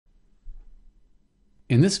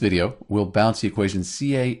In this video, we'll balance the equation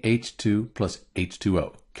CaH2 plus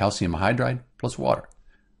H2O, calcium hydride plus water.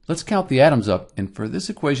 Let's count the atoms up, and for this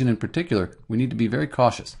equation in particular, we need to be very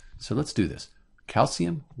cautious. So let's do this.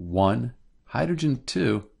 Calcium 1, hydrogen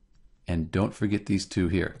 2, and don't forget these two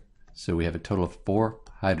here. So we have a total of 4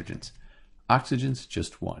 hydrogens. Oxygen's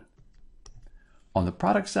just 1. On the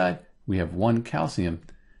product side, we have 1 calcium,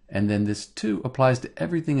 and then this 2 applies to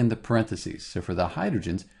everything in the parentheses. So for the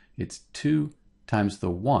hydrogens, it's 2 times the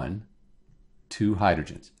 1, 2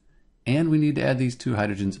 hydrogens. And we need to add these 2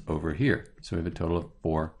 hydrogens over here. So we have a total of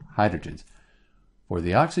 4 hydrogens. For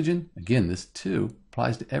the oxygen, again, this 2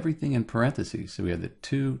 applies to everything in parentheses. So we have the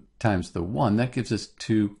 2 times the 1. That gives us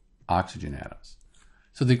 2 oxygen atoms.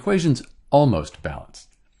 So the equation's almost balanced.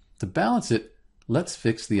 To balance it, let's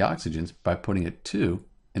fix the oxygens by putting a 2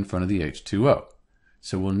 in front of the H2O.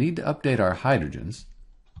 So we'll need to update our hydrogens.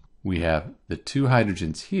 We have the 2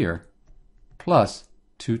 hydrogens here, plus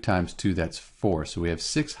 2 times 2, that's 4. So we have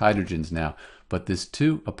 6 hydrogens now, but this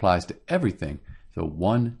 2 applies to everything. So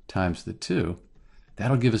 1 times the 2,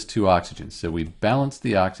 that'll give us 2 oxygens. So we balanced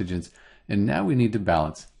the oxygens, and now we need to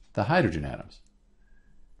balance the hydrogen atoms.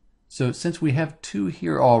 So since we have 2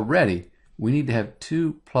 here already, we need to have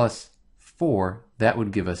 2 plus 4, that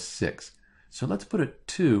would give us 6. So let's put a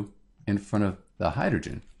 2 in front of the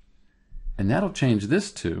hydrogen, and that'll change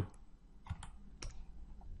this to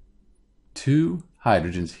 2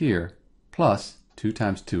 hydrogens here, plus 2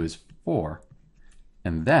 times 2 is 4,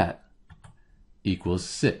 and that equals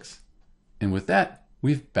 6. And with that,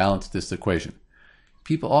 we've balanced this equation.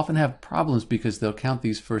 People often have problems because they'll count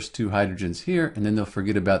these first 2 hydrogens here, and then they'll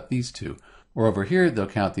forget about these 2. Or over here, they'll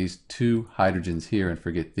count these 2 hydrogens here and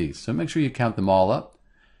forget these. So make sure you count them all up.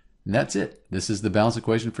 And that's it. This is the balance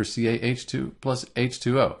equation for CaH2 plus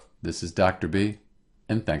H2O. This is Dr. B,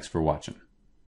 and thanks for watching.